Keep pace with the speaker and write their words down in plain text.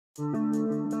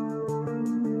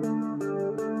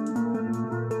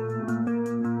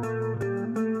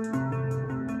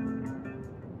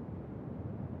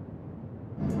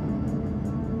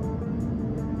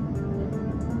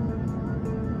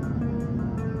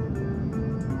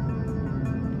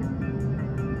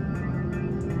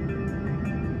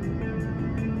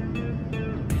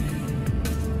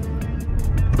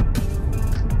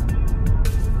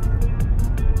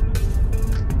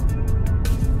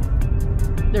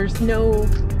There's no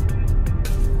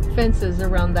fences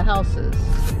around the houses.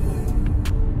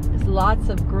 There's lots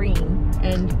of green,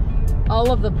 and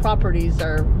all of the properties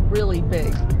are really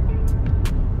big.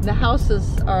 The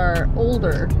houses are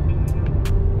older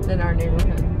than our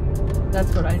neighborhood.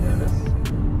 That's what I noticed.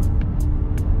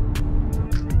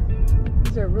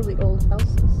 These are really old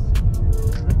houses.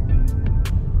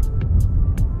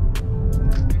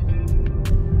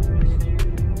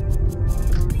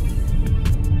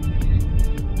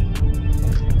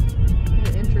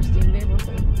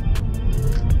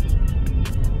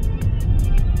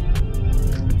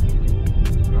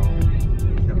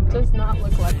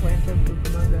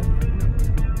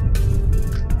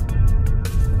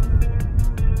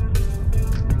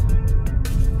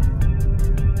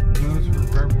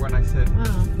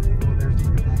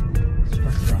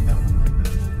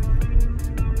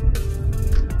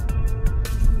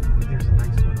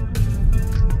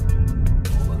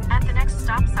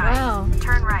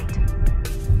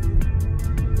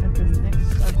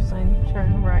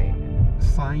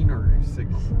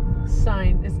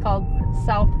 Sign. It's called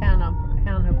South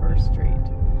Hanover Street.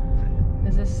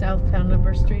 Is this South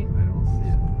Hanover Street? I don't see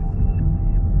it.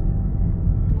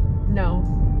 No,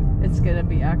 it's gonna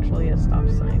be actually a stop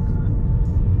sign.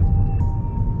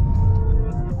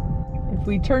 If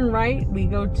we turn right, we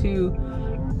go to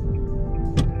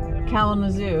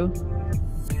Kalamazoo.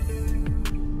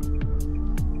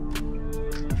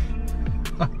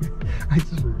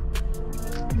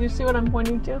 Do you see what I'm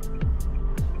pointing to?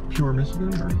 Pure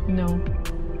Michigan or? No.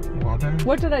 Water?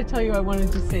 What did I tell you I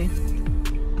wanted to see?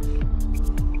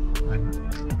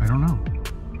 I don't know.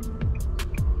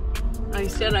 I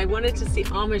said I wanted to see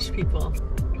Amish people.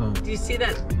 Oh. Do you see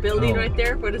that building right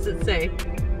there? What does it say?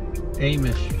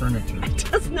 Amish furniture. It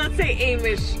does not say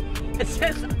Amish. It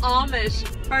says Amish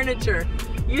furniture.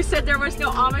 You said there was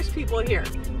no Amish people here.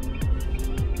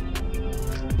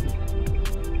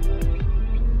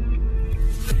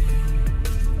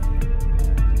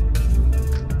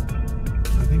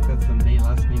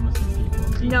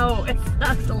 No, it's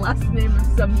not the last name of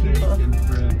some people.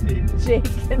 Jake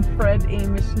and Fred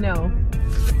Amish, no.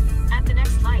 At the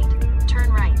next light, turn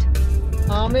right.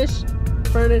 Amish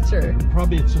furniture.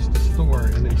 Probably it's just a store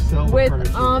and they sell the with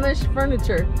furniture. Amish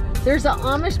furniture. There's an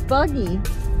Amish buggy.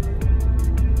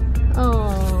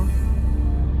 Oh.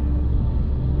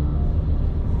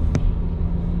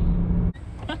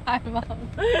 Hi, Mom.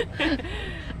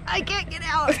 I can't get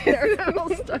out there.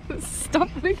 Stop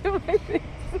looking at my face.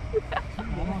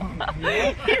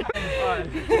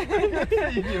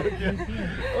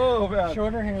 Oh man.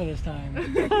 Shorter hair this time.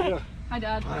 Hi,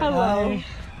 Dad. Hello.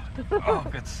 Oh,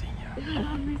 good seeing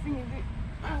you.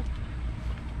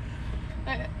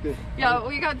 Yeah,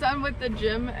 we got done with the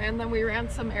gym and then we ran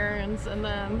some errands and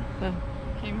then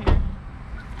came here.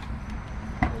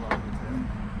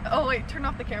 Oh wait, turn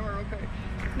off the camera real quick.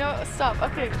 No, stop.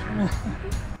 Okay.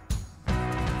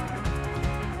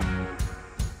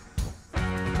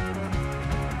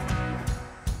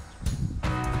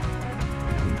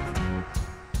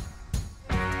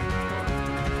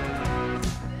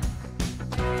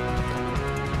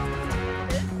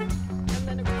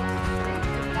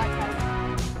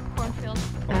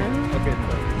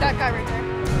 That guy right there.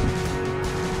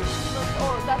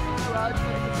 Oh, that's the garage.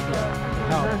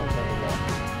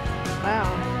 Wow.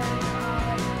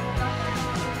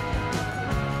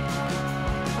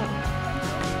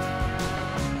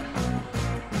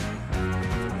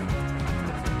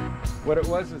 What it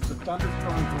was is the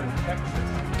thunderstorms were in Texas,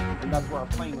 and that's where our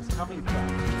plane was coming from.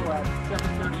 So at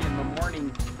 7:30 in the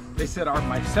morning, they said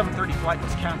my 7:30 flight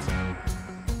was canceled,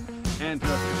 and to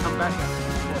come back at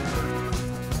 12:30.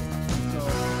 So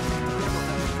they were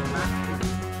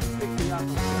pick me up. I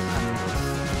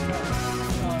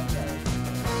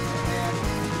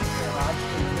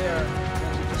was there,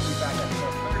 and we took me back at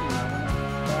 12:30.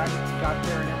 And I actually got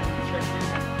there and everything checked in.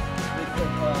 They said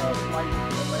flight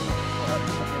delayed.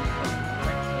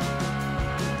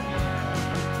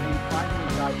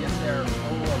 Got in there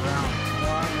around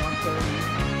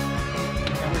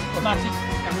 1:30,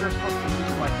 and we were supposed to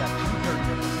leave like that 2:30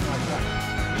 or something like that.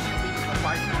 We didn't leave until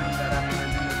 5:30 that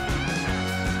afternoon.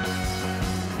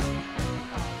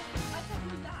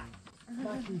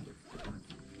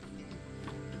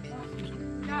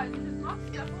 God, his mom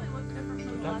definitely looks different from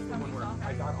the That's last the time one we where saw her.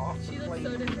 I got off She the looks plane.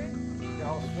 so different.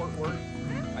 Dallas Fort Worth.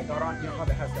 I got on, you know how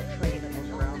that has that train that goes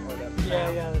around or that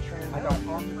tram? Yeah, the tram. I got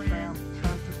on the tram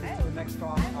took me to the next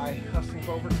stop. I hustled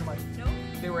over to my,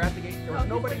 they were at the gate. There was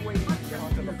nobody waiting to get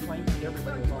onto the plane.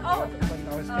 Everybody was on board the plane.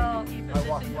 I was thinking, I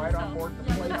walked right on board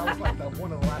the plane. I was like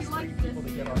one of the last 3 people to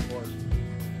get on board.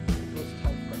 It was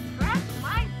tight, but Scratch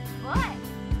my butt.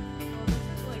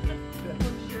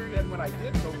 then when I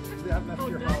did go, that left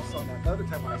your house on that other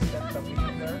time when I stepped up in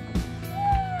there,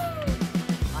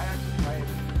 I actually,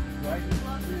 right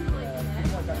through,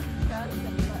 before I got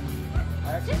I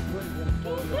actually couldn't get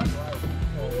forward drive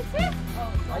because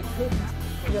I couldn't.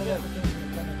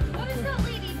 What is that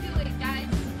lady doing,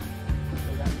 guys?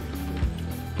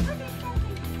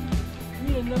 You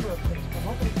need a number of things, but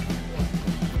hopefully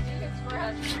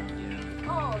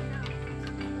Oh,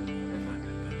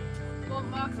 well,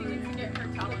 Moxie needs to get her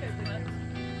towel clipped.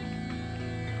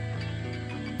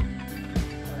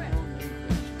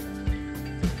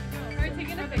 Are we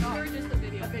taking a picture or just a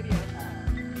video? A video.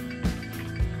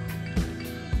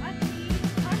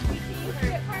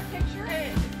 For a picture?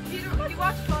 Hey, you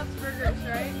watched Bob's Burgers,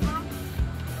 right, Mom?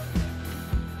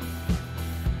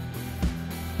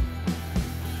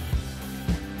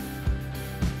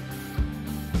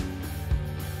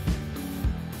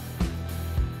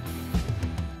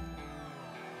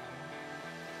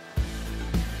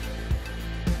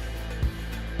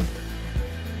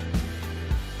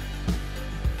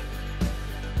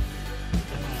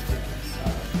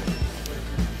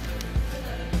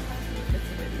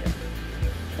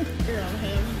 hair on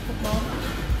him. Mom,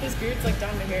 his beard's like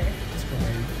down to here. It's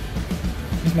great.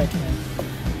 He's making it.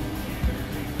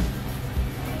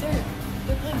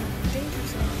 They're playing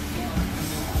dangerous now.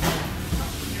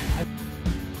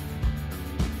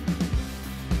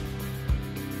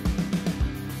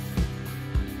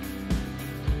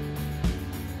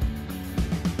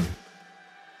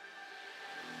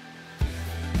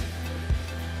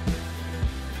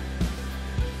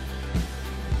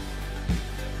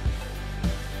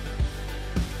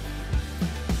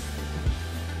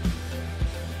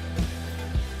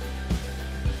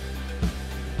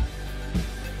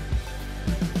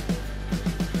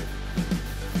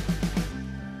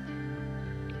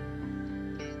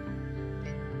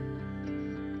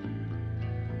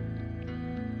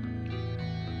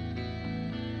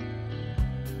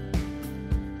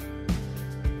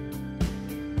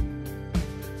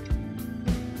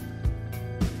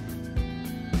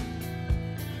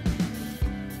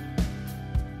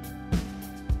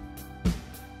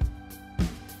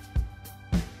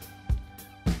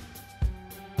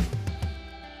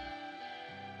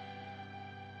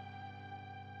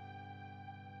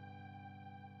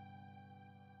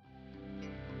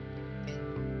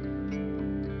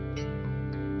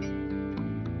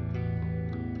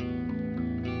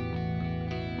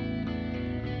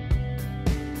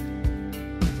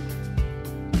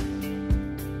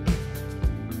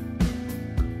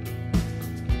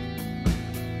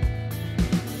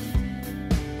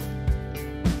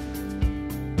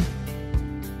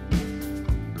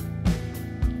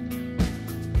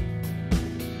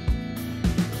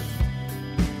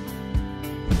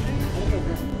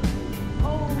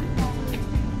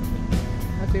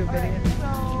 I'll do a video. So,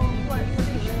 what,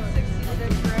 station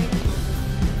 66, right?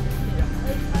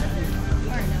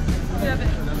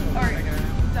 Devin. Alright.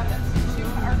 Devin. She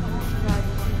are the ones who drive.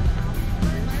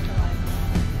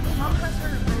 Mom has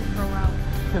her GoPro out.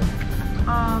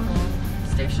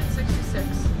 Station 66.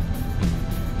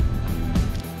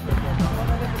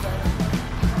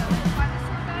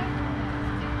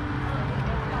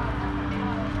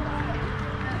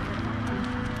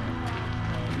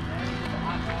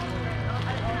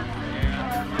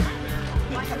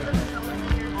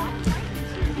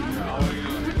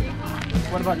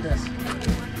 What about this?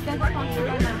 That's sponsored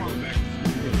by my mom.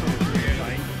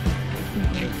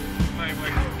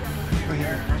 Right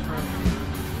here.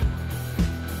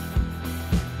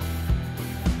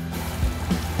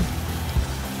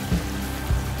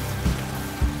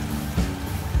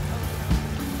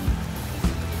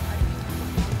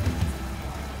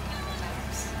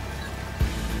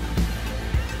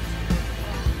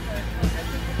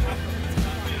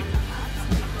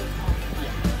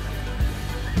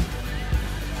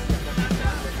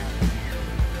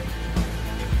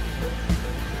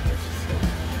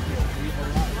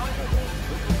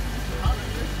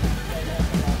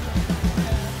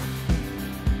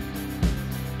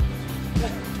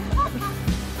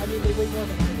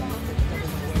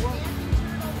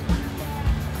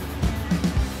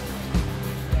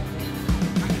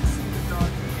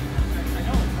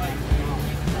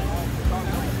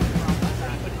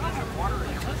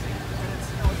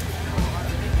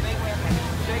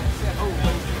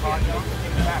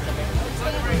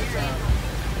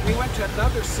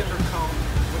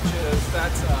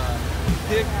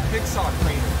 big saw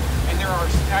crater, and there are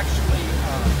actually.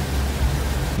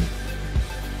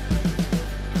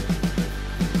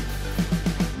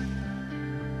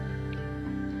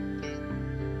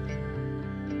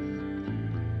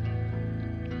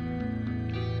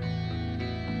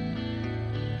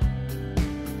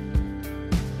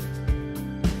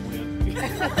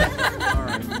 All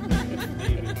right. All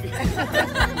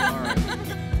right.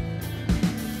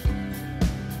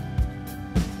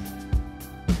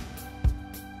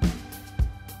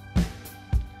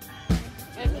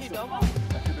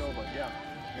 Yeah.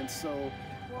 And so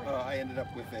I ended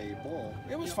up with a bowl.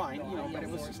 It was fine, you know, but it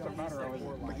was just a matter of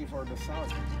looking forward to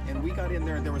salad. And we got in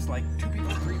there, and there was like 2 people,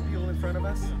 3 people in front of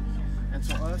us. And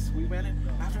so we went in.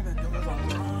 After that, there was a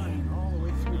line all the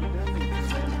way through the building.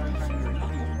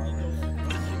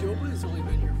 Adobe has only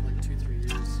been here for like 2-3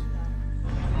 years.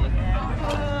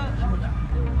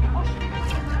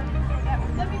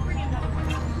 Let me bring it up.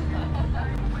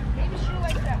 Maybe she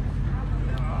like that.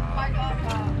 My dog.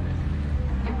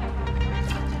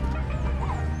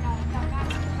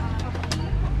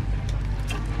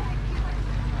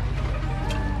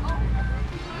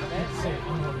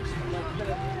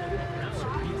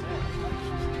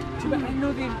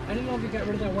 I didn't know if you got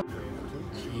rid of that one.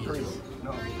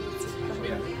 No.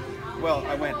 Well,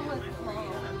 I went.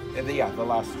 Yeah, the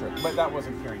last trip, but that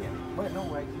wasn't carrying it. But no,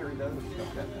 I carried the other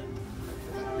stuff.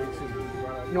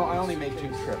 No, I only made 2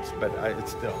 trips, but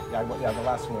it's still. Yeah, the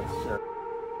last one was sure.